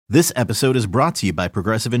This episode is brought to you by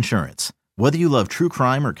Progressive Insurance. Whether you love true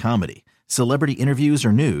crime or comedy, celebrity interviews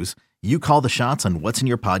or news, you call the shots on what's in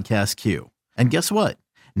your podcast queue. And guess what?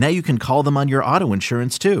 Now you can call them on your auto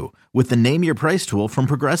insurance too with the Name Your Price tool from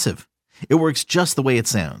Progressive. It works just the way it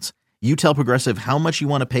sounds. You tell Progressive how much you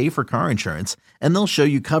want to pay for car insurance, and they'll show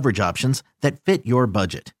you coverage options that fit your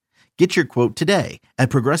budget. Get your quote today at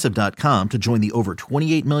Progressive.com to join the over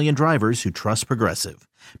 28 million drivers who trust Progressive.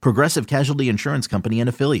 Progressive Casualty Insurance Company and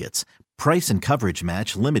Affiliates. Price and coverage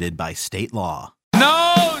match limited by state law.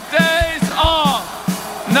 No days off.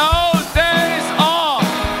 No days off.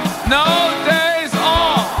 No days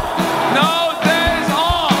off. No days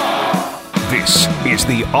off. This is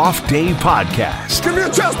the Off Day Podcast. Give me a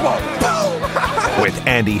chest ball. With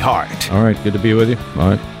Andy Hart. All right, good to be with you. All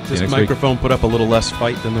right. This microphone put up a little less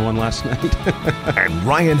fight than the one last night. And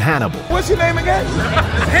Ryan Hannibal. What's your name again?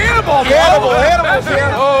 Hannibal.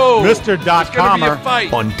 Oh, Mr.Comer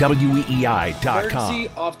On WEEI.com.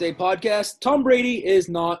 Emergency Off Day Podcast. Tom Brady is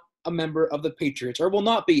not a member of the Patriots, or will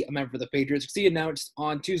not be a member of the Patriots, because he announced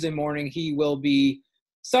on Tuesday morning he will be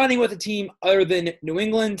signing with a team other than New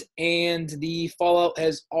England, and the fallout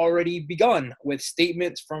has already begun with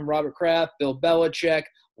statements from Robert Kraft, Bill Belichick,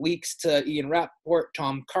 leaks to Ian Rappaport,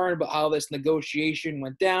 Tom Curran about how this negotiation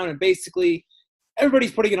went down, and basically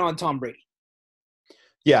everybody's putting it on Tom Brady.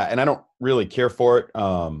 Yeah, and I don't really care for it.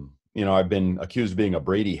 I've been accused of being a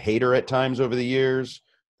Brady hater at times over the years,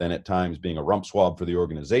 then at times being a rump swab for the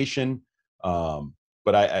organization.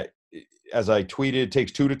 But I as I tweeted, it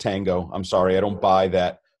takes two to tango. I'm sorry, I don't buy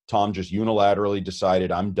that Tom just unilaterally decided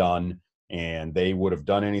I'm done and they would have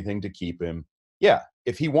done anything to keep him. Yeah,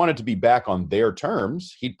 if he wanted to be back on their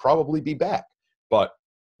terms, he'd probably be back. But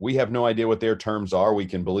we have no idea what their terms are. We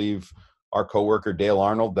can believe our coworker Dale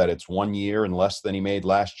Arnold that it's 1 year and less than he made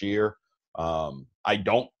last year. I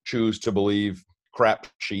don't choose to believe Crap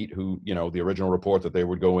Sheet, who, the original report that they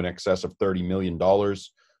would go in excess of $30 million.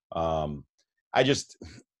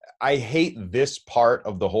 I hate this part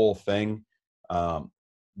of the whole thing,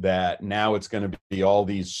 that now it's going to be all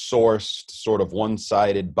these sourced, sort of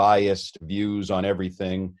one-sided, biased views on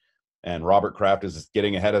everything. And Robert Kraft is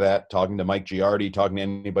getting ahead of that, talking to Mike Giardi, talking to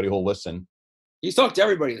anybody who'll listen. He's talked to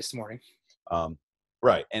everybody this morning.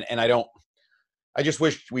 Right. And I just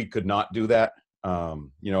wish we could not do that. A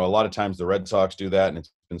lot of times the Red Sox do that, and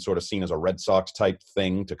it's been sort of seen as a Red Sox type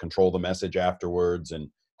thing to control the message afterwards and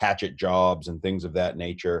hatchet jobs and things of that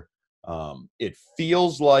nature. It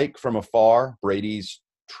feels like from afar, Brady's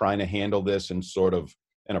trying to handle this in sort of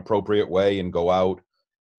an appropriate way and go out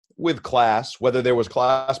with class, whether there was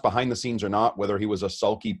class behind the scenes or not, whether he was a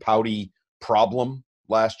sulky, pouty problem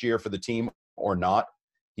last year for the team or not.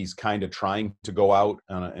 He's kind of trying to go out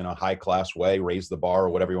in a high-class way, raise the bar or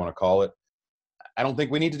whatever you want to call it. I don't think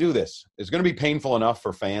we need to do this. It's going to be painful enough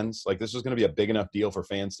for fans. Like, this is going to be a big enough deal for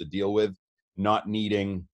fans to deal with, not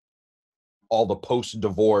needing all the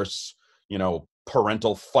post-divorce,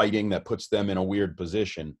 parental fighting that puts them in a weird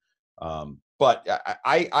position. But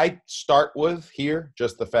I start with here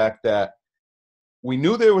just the fact that we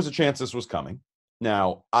knew there was a chance this was coming.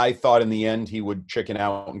 Now, I thought in the end he would chicken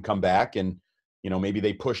out and come back, and maybe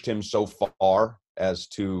they pushed him so far as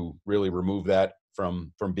to really remove that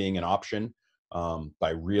from being an option, by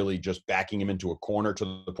really just backing him into a corner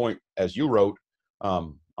to the point, as you wrote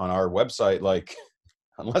on our website, like,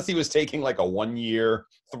 unless he was taking like a 1 year,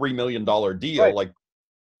 $3 million deal, right, like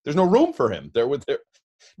there's no room for him there.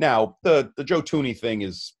 Now the Joe Tooney thing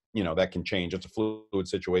is, that can change. It's a fluid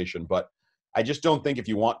situation, but I just don't think if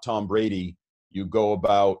you want Tom Brady, you go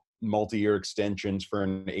about multi-year extensions for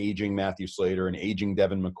an aging Matthew Slater, an aging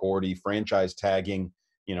Devin McCourty, franchise tagging,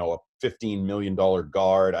 a $15 million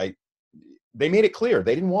guard. They made it clear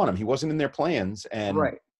they didn't want him. He wasn't in their plans, and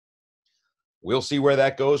right. We'll see where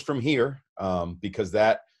that goes from here, because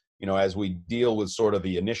that, as we deal with sort of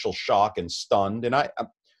the initial shock and stunned, and I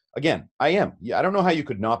am. Yeah, I don't know how you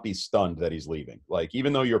could not be stunned that he's leaving. Like,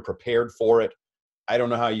 even though you're prepared for it, I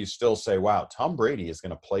don't know how you still say, wow, Tom Brady is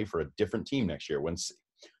going to play for a different team next year.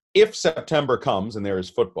 If September comes and there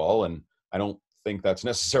is football, and I don't think that's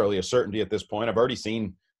necessarily a certainty at this point. I've already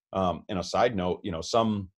seen, in a side note,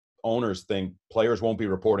 some owners think players won't be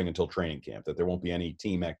reporting until training camp, that there won't be any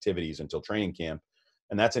team activities until training camp.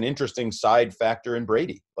 And that's an interesting side factor in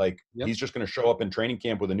Brady. Like, yep, he's just going to show up in training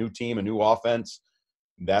camp with a new team, a new offense.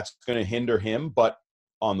 That's going to hinder him. But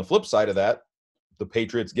on the flip side of that, the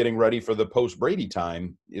Patriots getting ready for the post-Brady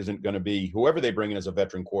time isn't going to be, whoever they bring in as a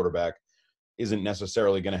veteran quarterback isn't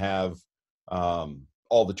necessarily going to have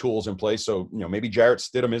all the tools in place. So, maybe Jarrett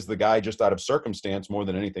Stidham is the guy just out of circumstance more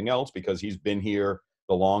than anything else, because he's been here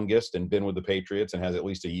the longest and been with the Patriots and has at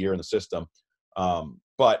least a year in the system.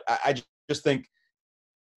 But I just think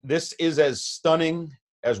this is as stunning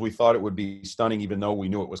as we thought it would be stunning, even though we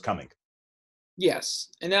knew it was coming. Yes.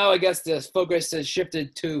 And now I guess the focus has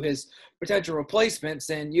shifted to his potential replacements.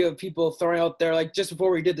 And you have people throwing out there, like just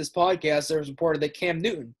before we did this podcast, there was reported that Cam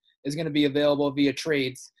Newton is going to be available via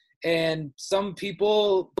trades. And some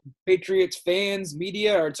people, Patriots fans,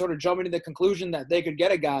 media, are sort of jumping to the conclusion that they could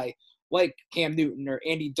get a guy like Cam Newton or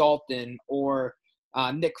Andy Dalton or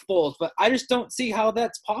Nick Foles. But I just don't see how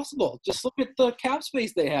that's possible. Just look at the cap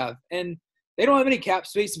space they have. And they don't have any cap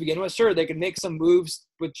space to begin with. Sure, they can make some moves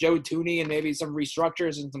with Joe Thuney and maybe some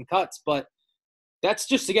restructures and some cuts, but that's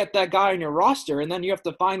just to get that guy on your roster, and then you have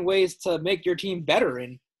to find ways to make your team better,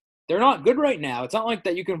 and they're not good right now. It's not like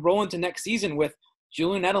that you can roll into next season with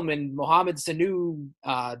Julian Edelman, Mohamed Sanu,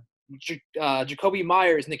 Jacoby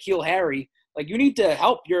Myers, N'Keal Harry. Like, you need to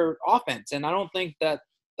help your offense, and I don't think that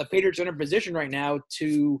the Patriots are in a position right now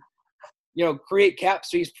to – create cap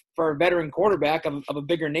space for a veteran quarterback of a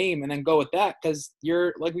bigger name and then go with that, because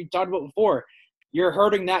you're, like we talked about before, you're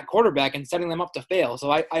hurting that quarterback and setting them up to fail. So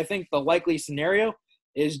I think the likely scenario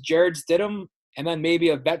is Jared Stidham and then maybe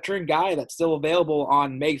a veteran guy that's still available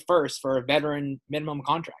on May 1st for a veteran minimum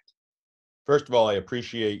contract. First of all, I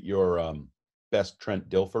appreciate your best Trent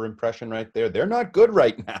Dilfer impression right there. They're not good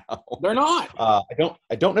right now. They're not.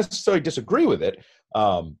 I don't necessarily disagree with it.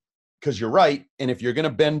 Because you're right, and if you're going to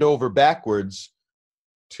bend over backwards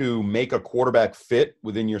to make a quarterback fit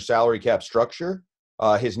within your salary cap structure,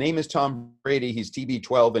 his name is Tom Brady. He's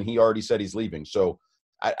TB12, and he already said he's leaving. So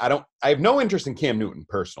I have no interest in Cam Newton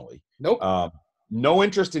personally. Nope. No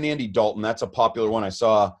interest in Andy Dalton. That's a popular one. I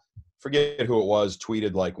saw, forget who it was,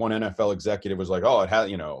 tweeted like one NFL executive was like, "Oh,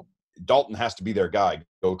 Dalton has to be their guy.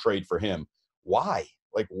 Go trade for him." Why?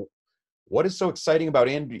 Like, what is so exciting about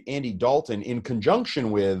Andy Dalton in conjunction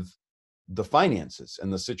with the finances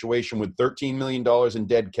and the situation with $13 million in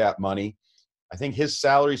dead cap money? I think his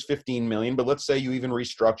salary is $15 million, but let's say you even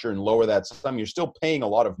restructure and lower that sum, you're still paying a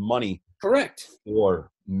lot of money. Correct.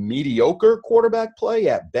 For mediocre quarterback play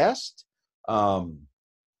at best. So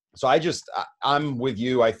I'm with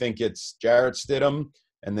you. I think it's Jarrett Stidham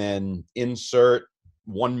and then insert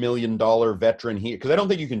 $1 million veteran here, because I don't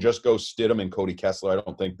think you can just go Stidham and Cody Kessler. I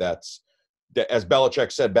don't think that's, as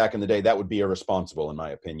Belichick said back in the day, that would be irresponsible, in my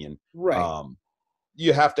opinion. Right.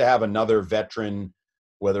 You have to have another veteran,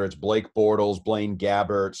 whether it's Blake Bortles, Blaine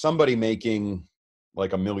Gabbert, somebody making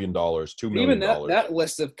like $1 million, $2 million. Even that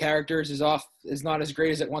list of characters is not as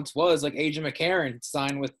great as it once was. Like AJ McCarron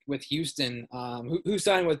signed with Houston. Who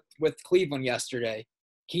signed with Cleveland yesterday?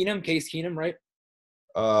 Case Keenum, right?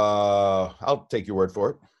 I'll take your word for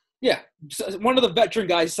it. Yeah, so one of the veteran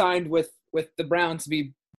guys signed with the Browns to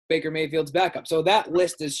be Baker Mayfield's backup. So that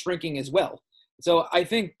list is shrinking as well. So I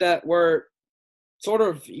think that we're sort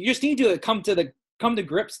of, you just need to come to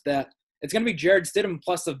grips that it's going to be Jared Stidham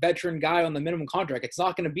plus a veteran guy on the minimum contract. It's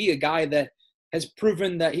not going to be a guy that has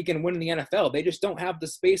proven that he can win in the NFL. They just don't have the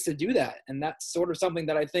space to do that. And that's sort of something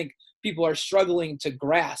that I think people are struggling to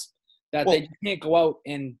grasp, that they can't go out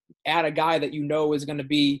and add a guy that is going to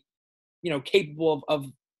be, capable of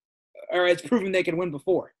or has proven they can win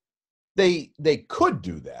before. They could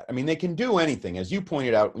do that. I mean, they can do anything. As you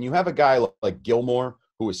pointed out, when you have a guy like Gilmore,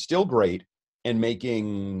 who is still great and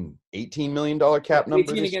making $18 million cap number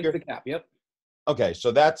 18 this against year. the cap, yep. Okay,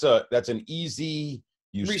 so that's an easy,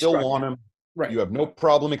 you still want him. Right. You have no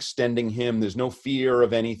problem extending him. There's no fear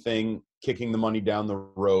of anything kicking the money down the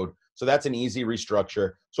road. So that's an easy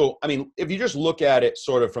restructure. So, I mean, if you just look at it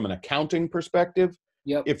sort of from an accounting perspective,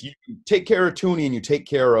 yep. If you take care of Thuney and you take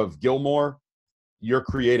care of Gilmore, you're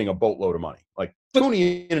creating a boatload of money. Like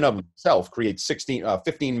Thuney in and of himself creates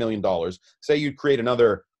 $15 million. Say you create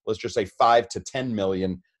another, let's just say $5 to $10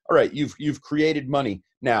 million. All right, you've created money.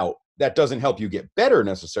 Now, that doesn't help you get better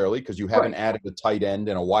necessarily, because you haven't added a tight end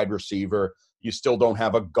and a wide receiver. You still don't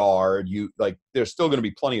have a guard. There's still going to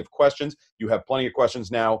be plenty of questions. You have plenty of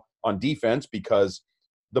questions now on defense, because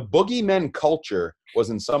the boogeymen culture was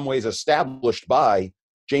in some ways established by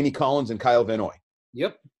Jamie Collins and Kyle Van Noy.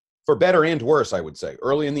 Yep. For better and worse, I would say.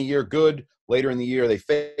 Early in the year, good. Later in the year, they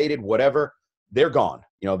faded, whatever. They're gone.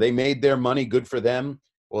 They made their money, good for them.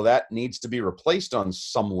 Well, that needs to be replaced on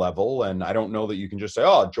some level, and I don't know that you can just say,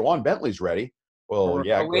 "Oh, Jawan Bentley's ready." Well,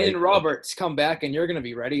 or Wayne Roberts come back and you're going to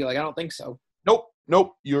be ready. Like, I don't think so.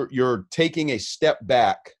 Nope. You're taking a step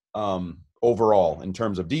back overall in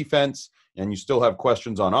terms of defense, and you still have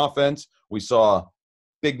questions on offense. We saw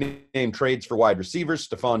big name trades for wide receivers.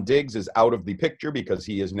 Stephon Diggs is out of the picture because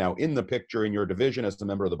he is now in the picture in your division as a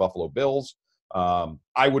member of the Buffalo Bills.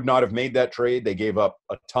 I would not have made that trade. They gave up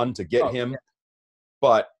a ton to get him. Yeah.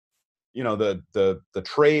 But the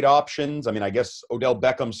trade options. I mean, I guess Odell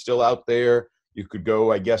Beckham's still out there. You could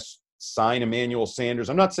go, I guess, sign Emmanuel Sanders.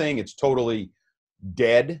 I'm not saying it's totally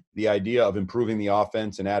dead, the idea of improving the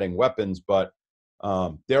offense and adding weapons, but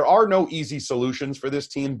there are no easy solutions for this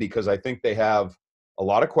team because I think they have a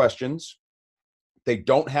lot of questions. They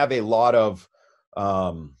don't have a lot of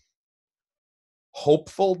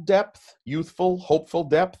hopeful depth, hopeful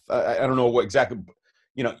depth. I don't know what exactly,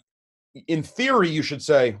 in theory, you should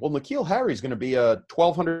say, well, N'Keal Harry's going to be a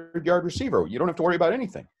 1,200-yard receiver. You don't have to worry about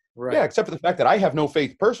anything. Right. Yeah, except for the fact that I have no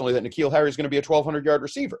faith personally that N'Keal Harry's going to be a 1,200-yard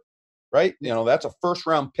receiver, right? That's a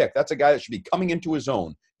first-round pick. That's a guy that should be coming into his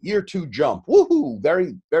own. Year 2 jump. Woohoo!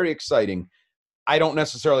 Very, very exciting. I don't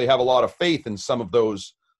necessarily have a lot of faith in some of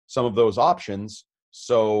those options.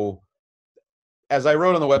 So as I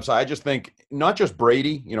wrote on the website, I just think not just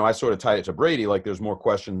Brady, I sort of tied it to Brady, like there's more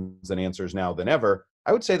questions than answers now than ever.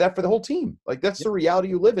 I would say that for the whole team. Like that's the reality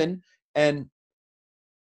you live in. And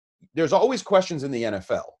there's always questions in the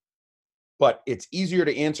NFL, but it's easier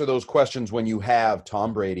to answer those questions when you have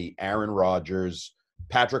Tom Brady, Aaron Rodgers,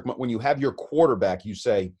 Patrick. When you have your quarterback, you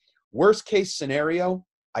say, worst case scenario,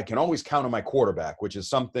 I can always count on my quarterback, which is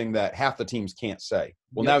something that half the teams can't say.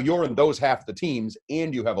 Well, now you're in those half the teams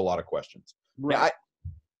and you have a lot of questions. Right.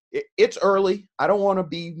 It's early. I don't want to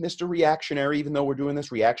be Mr. Reactionary, even though we're doing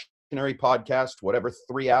this reactionary podcast, whatever,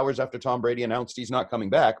 3 hours after Tom Brady announced he's not coming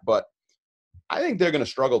back. But I think they're going to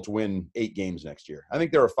struggle to win 8 games next year. I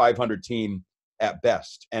think they're a 500 team at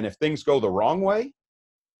best. And if things go the wrong way,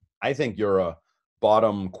 I think you're a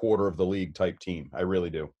bottom quarter of the league type team. I really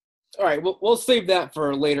do. All right, we'll save that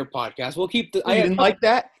for a later podcast. We'll keep the. You didn't like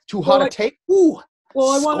that? Too hot a take? Ooh.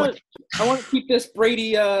 Well, I want to keep this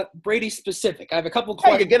Brady specific. I have a couple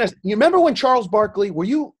questions. Hey, you remember when Charles Barkley?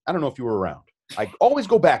 I don't know if you were around. I always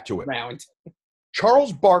go back to it.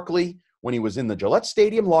 Charles Barkley, when he was in the Gillette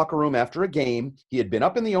Stadium locker room after a game, he had been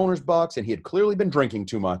up in the owner's box and he had clearly been drinking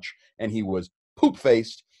too much and he was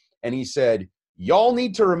poop-faced. And he said, y'all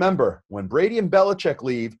need to remember when Brady and Belichick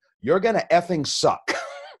leave, you're going to effing suck.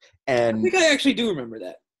 And I think I actually do remember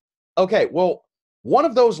that. Okay, well, one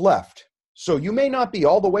of those left. So you may not be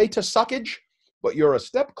all the way to suckage, but you're a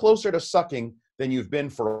step closer to sucking than you've been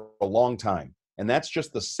for a long time. And that's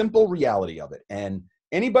just the simple reality of it. And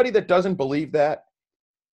anybody that doesn't believe that,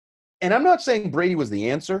 and I'm not saying Brady was the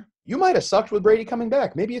answer. You might have sucked with Brady coming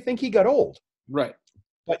back. Maybe you think he got old. Right.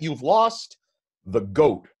 But you've lost the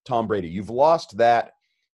GOAT, Tom Brady. You've lost that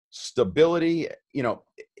stability.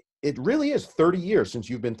 It really is 30 years since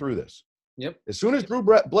you've been through this. Yep. As soon as Drew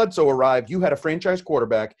Bledsoe arrived, you had a franchise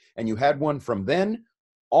quarterback, and you had one from then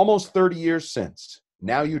almost 30 years since.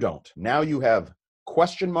 Now you don't. Now you have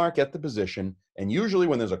question mark at the position, and usually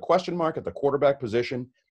when there's a question mark at the quarterback position,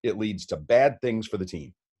 it leads to bad things for the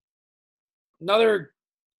team. Another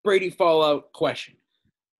Brady fallout question.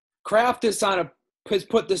 Kraft has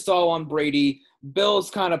put this all on Brady. Bill's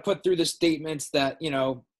kind of put through the statements that,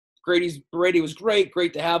 Brady was great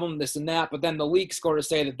to have him, this and that, but then the leaks sort of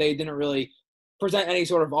say that they didn't really present any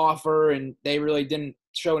sort of offer and they really didn't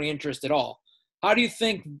show any interest at all. How do you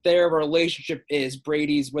think their relationship is,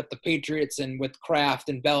 Brady's with the Patriots and with Kraft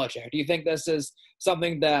and Belichick? Do you think this is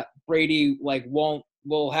something that Brady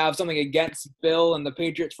will have something against Bill and the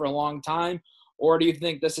Patriots for a long time? Or do you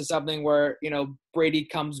think this is something where, Brady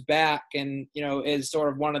comes back and, is sort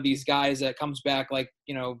of one of these guys that comes back like,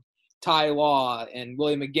 Ty Law and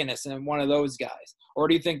William McGinnis and one of those guys? Or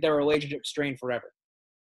do you think their relationship strained forever?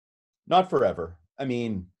 Not forever. I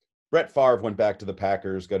mean, Brett Favre went back to the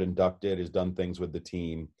Packers, got inducted, has done things with the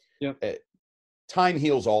team. Yep. Time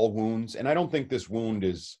heals all wounds, and I don't think this wound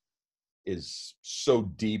is so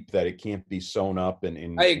deep that it can't be sewn up.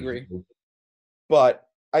 And I agree. But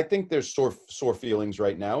I think there's sore feelings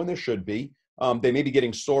right now, and there should be. They may be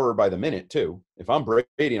getting sorer by the minute, too. If I'm Brady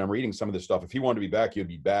and I'm reading some of this stuff, if he wanted to be back, he'd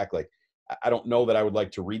be back. Like, I don't know that I would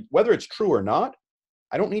like to read. Whether it's true or not,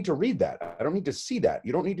 I don't need to read that. I don't need to see that.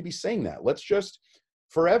 You don't need to be saying that. Let's just –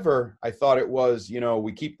 forever, I thought it was,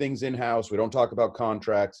 we keep things in-house. We don't talk about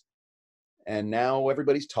contracts. And now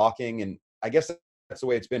everybody's talking. And I guess that's the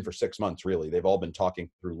way it's been for 6 months, really. They've all been talking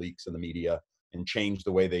through leaks in the media and changed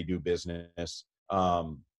the way they do business.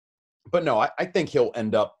 But no, I think he'll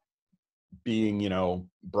end up being,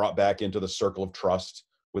 brought back into the circle of trust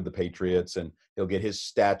with the Patriots, and he'll get his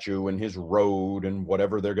statue and his road and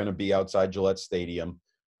whatever they're going to be outside Gillette Stadium.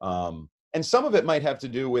 And some of it might have to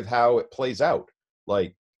do with how it plays out.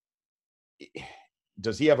 Like,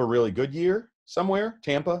 does he have a really good year somewhere,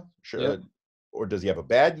 Tampa? Sure. Yeah. Or does he have a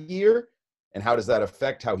bad year? And how does that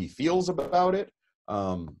affect how he feels about it?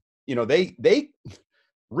 They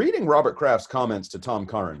reading Robert Kraft's comments to Tom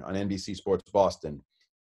Curran on NBC Sports Boston,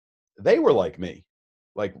 they were like me.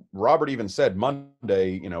 Like Robert even said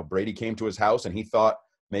Monday, Brady came to his house and he thought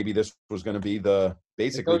maybe this was going to be the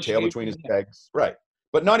basically tail between his legs. Right.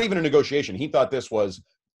 But not even a negotiation. He thought this was,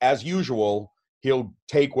 as usual, he'll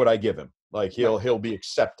take what I give him. Like he'll be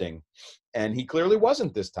accepting. And he clearly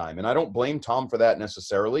wasn't this time. And I don't blame Tom for that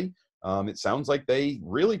necessarily. It sounds like they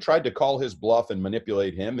really tried to call his bluff and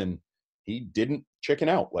manipulate him, and he didn't chicken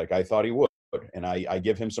out like I thought he would. And I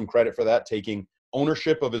give him some credit for that, taking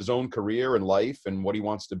ownership of his own career and life and what he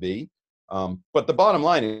wants to be. But the bottom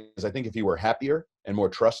line is, I think if he were happier and more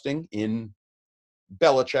trusting in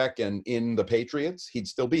Belichick and in the Patriots, he'd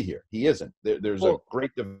still be here. He isn't. There's a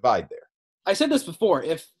great divide there. I said this before.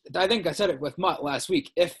 I think I said it with Mutt last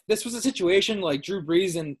week. If this was a situation like Drew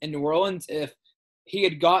Brees in New Orleans, if he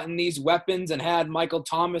had gotten these weapons and had Michael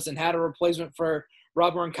Thomas and had a replacement for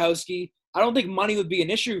Rob Gronkowski, I don't think money would be an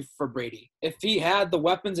issue for Brady. If he had the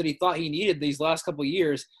weapons that he thought he needed these last couple of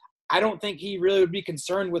years, I don't think he really would be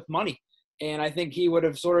concerned with money. And I think he would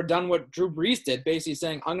have sort of done what Drew Brees did, basically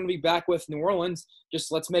saying, I'm going to be back with New Orleans,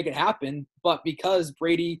 just let's make it happen. But because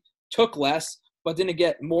Brady took less but didn't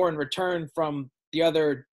get more in return from the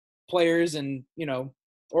other players and,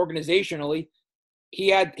 organizationally, he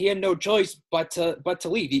had no choice but to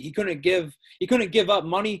leave. He couldn't give up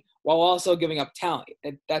money while also giving up talent.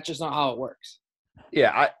 That's just not how it works.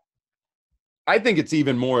 Yeah, I think it's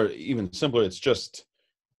even simpler.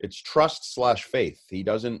 It's trust/faith. He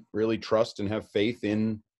doesn't really trust and have faith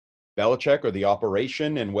in Belichick or the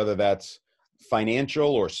operation, and whether that's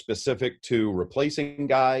financial or specific to replacing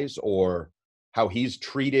guys or how he's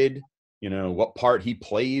treated, what part he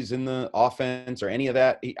plays in the offense or any of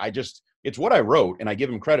that. It's what I wrote, and I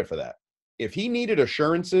give him credit for that. If he needed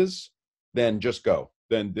assurances, then just go.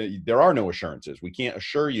 Then there are no assurances. We can't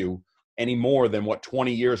assure you any more than what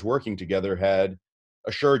 20 years working together had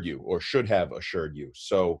assured you or should have assured you.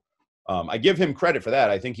 So I give him credit for that.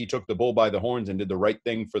 I think he took the bull by the horns and did the right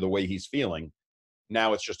thing for the way he's feeling.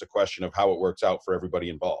 Now it's just a question of how it works out for everybody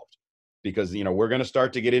involved. Because, we're going to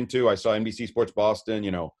start to get into, I saw NBC Sports Boston,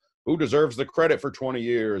 who deserves the credit for 20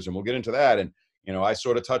 years, and we'll get into that. And, I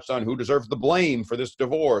sort of touched on who deserves the blame for this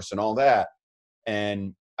divorce and all that.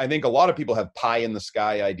 And I think a lot of people have pie in the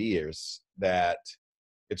sky ideas that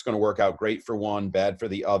it's going to work out great for one, bad for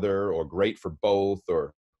the other, or great for both,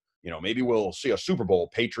 or, maybe we'll see a Super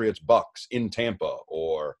Bowl, Patriots Bucks in Tampa,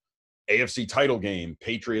 or AFC title game,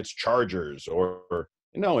 Patriots Chargers, or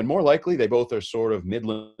and more likely they both are sort of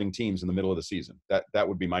middling teams in the middle of the season. That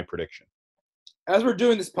would be my prediction. As we're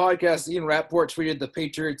doing this podcast, Ian Rappaport tweeted the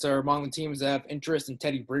Patriots are among the teams that have interest in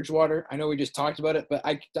Teddy Bridgewater. I know we just talked about it, but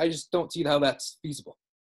I just don't see how that's feasible.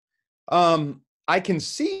 I can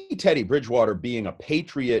see Teddy Bridgewater being a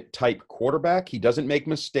Patriot-type quarterback. He doesn't make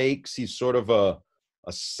mistakes. He's sort of a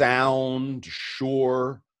sound,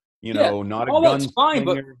 sure, not a gunslinger. That's fine,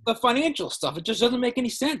 but the financial stuff, it just doesn't make any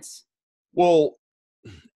sense. Well,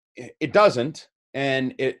 it doesn't,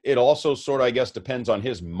 and it also sort of, I guess, depends on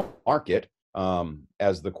his market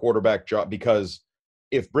as the quarterback job, because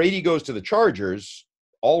if Brady goes to the Chargers,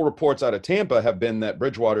 all reports out of Tampa have been that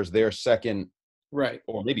Bridgewater's their second, right,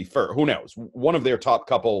 or maybe third, who knows, one of their top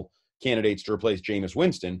couple candidates to replace Jameis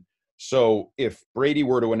Winston. So if Brady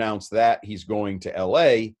were to announce that he's going to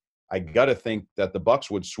LA, I got to think that the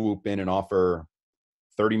Bucs would swoop in and offer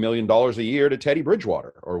 $30 million a year to Teddy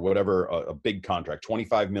Bridgewater, or whatever, a big contract,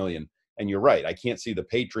 $25 million. And you're right. I can't see the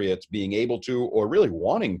Patriots being able to, or really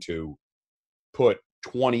wanting to, put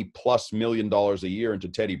 $20+ million a year into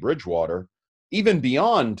Teddy Bridgewater, even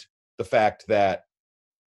beyond the fact that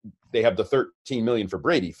they have the $13 million for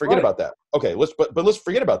Brady. Forget about that. Okay, let's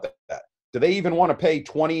forget about that. Do they even want to pay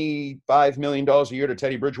 $25 million a year to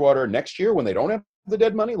Teddy Bridgewater next year when they don't have the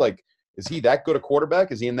dead money? Like, is he that good a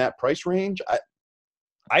quarterback? Is he in that price range?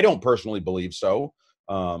 I don't personally believe so.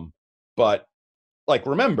 But,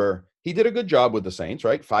 remember, he did a good job with the Saints,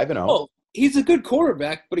 right? 5-0. Well, he's a good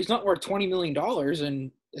quarterback, but he's not worth $20 million,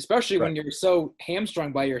 and especially when you're so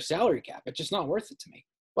hamstrung by your salary cap. It's just not worth it to me.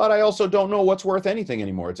 But I also don't know what's worth anything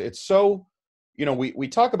anymore. It's so, we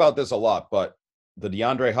talk about this a lot, but the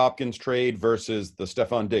DeAndre Hopkins trade versus the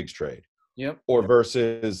Stephon Diggs trade. Yep. Or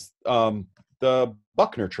versus the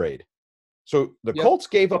Buckner trade. So the Colts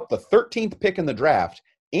gave up the 13th pick in the draft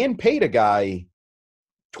and paid a guy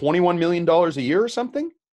 $21 million a year or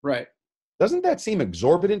something? Right. Doesn't that seem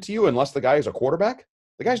exorbitant to you unless the guy is a quarterback?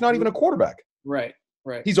 The guy's not even a quarterback. Right.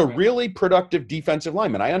 He's a really productive defensive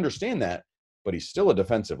lineman. I understand that, but he's still a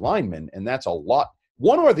defensive lineman, and that's a lot.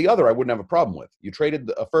 One or the other I wouldn't have a problem with. You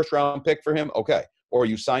traded a first-round pick for him, okay. Or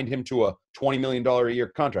you signed him to a $20 million a year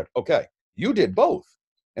contract, okay. You did both.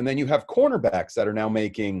 And then you have cornerbacks that are now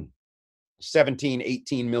making $17,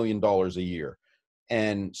 $18 million a year.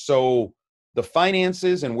 And so the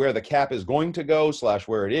finances and where the cap is going to go /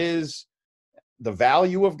 where it is, the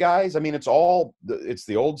value of guys, I mean, it's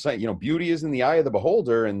the old saying, beauty is in the eye of the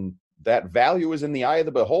beholder, and that value is in the eye of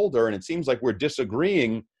the beholder. And it seems like we're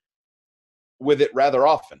disagreeing with it rather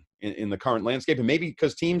often in the current landscape. And maybe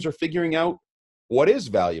because teams are figuring out what is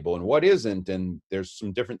valuable and what isn't. And there's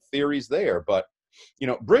some different theories there. But,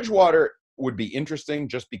 Bridgewater would be interesting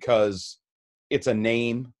just because it's a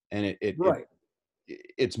name, and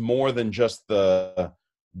it's more than just the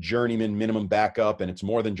journeyman minimum backup, and it's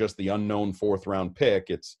more than just the unknown 4th round pick.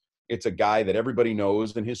 It's a guy that everybody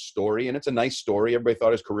knows and his story, and it's a nice story. Everybody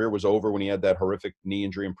thought his career was over when he had that horrific knee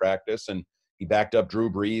injury in practice, and he backed up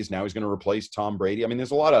Drew Brees. Now he's going to replace Tom Brady. I mean,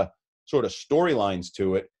 there's a lot of sort of storylines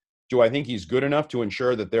to it. Do I think he's good enough to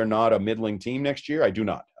ensure that they're not a middling team next year? I do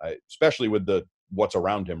not, especially with what's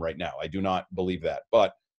around him right now. I do not believe that,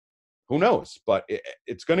 but who knows? But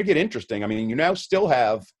it's going to get interesting. I mean, you now still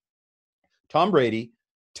have Tom Brady,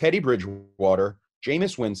 Teddy Bridgewater,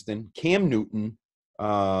 Jameis Winston, Cam Newton,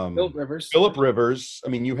 Phillip Rivers. I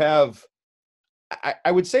mean, you have –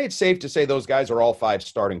 I would say it's safe to say those guys are all 5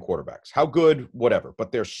 starting quarterbacks. How good, whatever,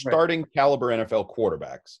 but they're starting caliber NFL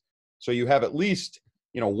quarterbacks. So you have at least,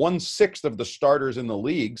 1/6 of the starters in the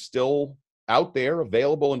league still out there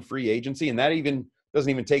available in free agency, and that doesn't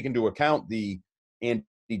even take into account the Andy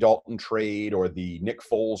Dalton trade or the Nick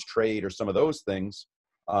Foles trade or some of those things.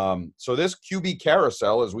 So this QB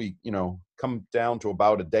carousel, as we, come down to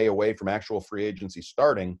about a day away from actual free agency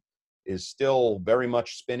starting, is still very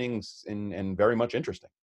much spinning and very much interesting.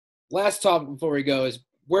 Last topic before we go is,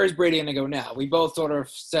 where's Brady going to go now? We both sort of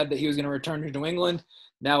said that he was going to return to New England.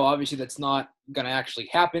 Now, obviously, that's not going to actually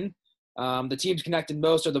happen. The teams connected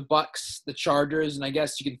most are the Bucs, the Chargers, and I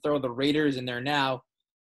guess you can throw the Raiders in there now.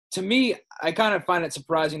 To me, I kind of find it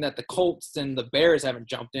surprising that the Colts and the Bears haven't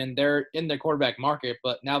jumped in. They're in the quarterback market,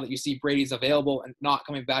 but now that you see Brady's available and not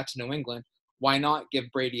coming back to New England, why not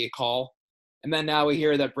give Brady a call? And then now we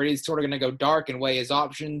hear that Brady's sort of going to go dark and weigh his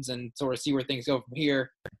options and sort of see where things go from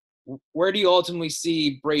here. Where do you ultimately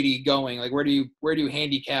see Brady going? Like, where do you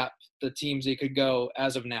handicap the teams he could go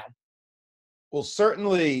as of now? Well,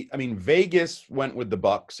 certainly, I mean, Vegas went with the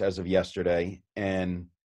Bucs as of yesterday, and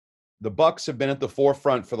the Bucs have been at the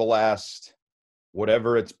forefront for the last,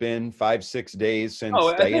 whatever it's been, 5-6 days since.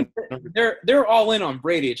 They're all in on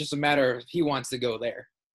Brady. It's just a matter of if he wants to go there.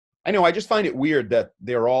 I know. I just find it weird that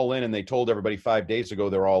they're all in, and they told everybody 5 days ago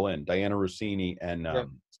they're all in. Diana Rossini and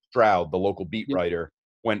Stroud, the local beat writer,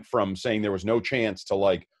 went from saying there was no chance to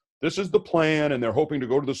like, this is the plan, and they're hoping to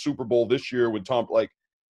go to the Super Bowl this year with Tom. Like,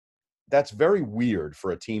 that's very weird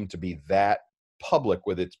for a team to be that public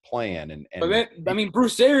with its plan.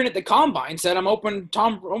 Bruce Arians at the Combine said, I'm open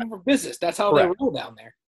for business. That's how they roll down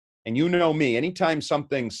there. And you know me, anytime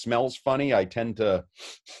something smells funny, I tend to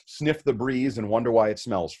sniff the breeze and wonder why it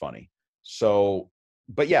smells funny. So,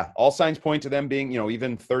 but yeah, all signs point to them being,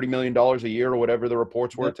 even $30 million a year or whatever the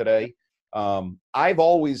reports were today. I've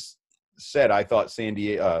always said I thought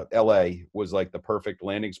LA was like the perfect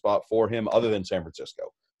landing spot for him other than San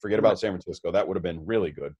Francisco. Forget about San Francisco. That would have been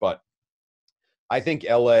really good. But I think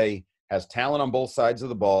LA has talent on both sides of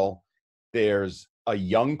the ball. There's a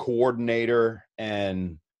young coordinator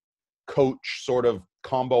and coach sort of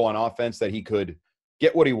combo on offense that he could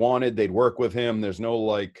get what he wanted. They'd work with him. There's no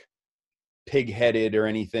like pig-headed or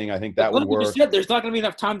anything. I think that would work. You just said there's not going to be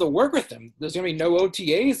enough time to work with him. There's going to be no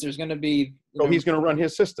OTAs. There's going to be So he's going to run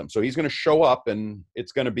his system. So he's going to show up, and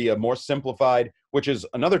it's going to be a more simplified, which is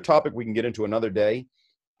another topic we can get into another day.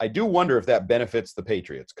 I do wonder if that benefits the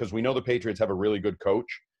Patriots, because we know the Patriots have a really good coach.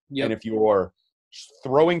 Yep. And if you're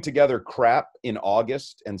throwing together crap in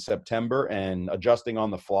August and September and adjusting on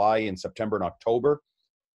the fly in September and October,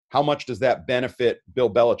 how much does that benefit Bill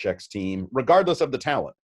Belichick's team, regardless of the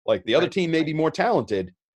talent? Like, the other team may be more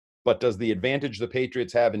talented, but does the advantage the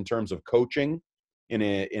Patriots have in terms of coaching in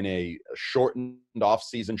a shortened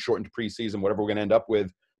offseason, shortened preseason, whatever we're going to end up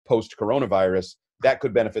with post-coronavirus, that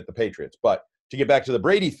could benefit the Patriots. But to get back to the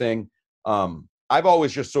Brady thing, I've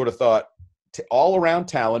always just sort of thought all around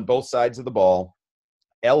talent, both sides of the ball,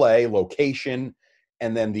 LA, location,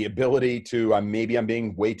 and then the ability to, maybe I'm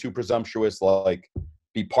being way too presumptuous, like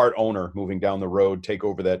be part owner moving down the road, take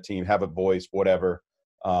over that team, have a voice, whatever.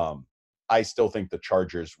 I still think the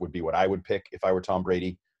Chargers would be what I would pick if I were Tom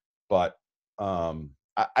Brady. But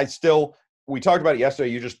we talked about it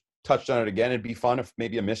yesterday. You just touched on it again. It'd be fun if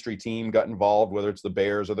maybe a mystery team got involved, whether it's the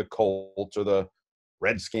Bears or the Colts or the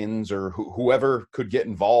Redskins or whoever could get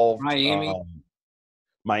involved.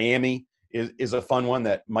 Miami is a fun one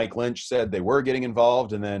that Mike Lynch said they were getting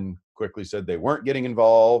involved and then quickly said they weren't getting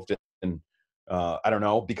involved. And I don't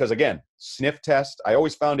know, because again, sniff test. I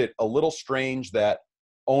always found it a little strange that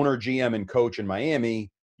owner, GM, and coach in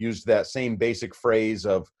Miami used that same basic phrase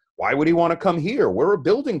of, why would he want to come here? We're a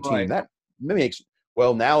building team. Right. That makes,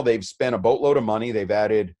 well, now they've spent a boatload of money. They've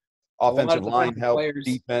added offensive line help, players.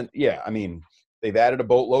 defense. Yeah, I mean, they've added a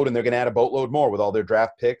boatload, and they're going to add a boatload more with all their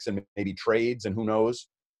draft picks and maybe trades, and who knows.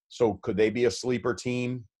 So could they be a sleeper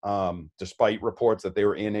team, despite reports that they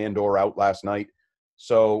were in and or out last night?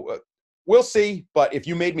 So we'll see. But if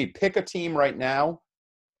you made me pick a team right now,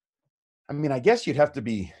 I mean, I guess you'd have to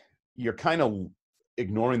be – you're kind of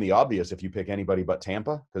ignoring the obvious if you pick anybody but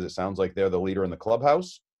Tampa, because it sounds like they're the leader in the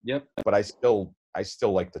clubhouse. Yep. But I still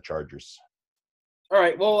like the Chargers. All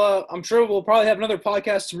right. Well, I'm sure we'll probably have another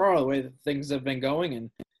podcast tomorrow the way that things have been going. And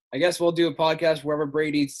I guess we'll do a podcast wherever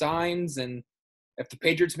Brady signs. And if the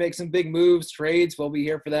Patriots make some big moves, trades, we'll be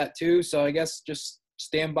here for that too. So I guess just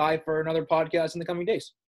stand by for another podcast in the coming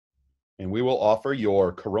days. And we will offer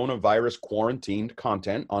your coronavirus quarantined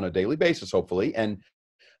content on a daily basis, hopefully. And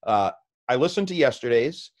I listened to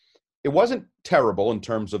yesterday's. It wasn't terrible in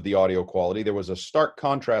terms of the audio quality. There was a stark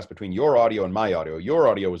contrast between your audio and my audio. Your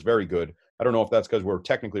audio was very good. I don't know if that's because we're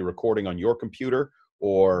technically recording on your computer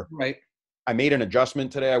or right. I made an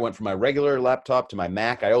adjustment today. I went from my regular laptop to my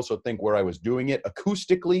Mac. I also think where I was doing it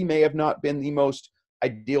acoustically may have not been the most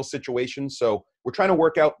ideal situation. So we're trying to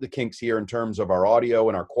work out the kinks here in terms of our audio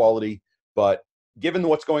and our quality. But given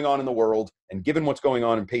what's going on in the world and given what's going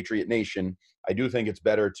on in Patriot Nation, I do think it's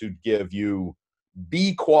better to give you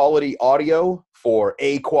B quality audio for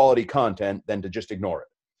A quality content than to just ignore it.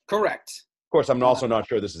 Correct. Of course, I'm also not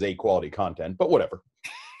sure this is A quality content, but whatever.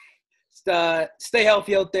 Stay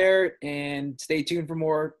healthy out there and stay tuned for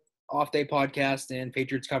more off-day podcasts and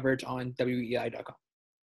Patriots coverage on WEI.com.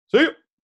 See you.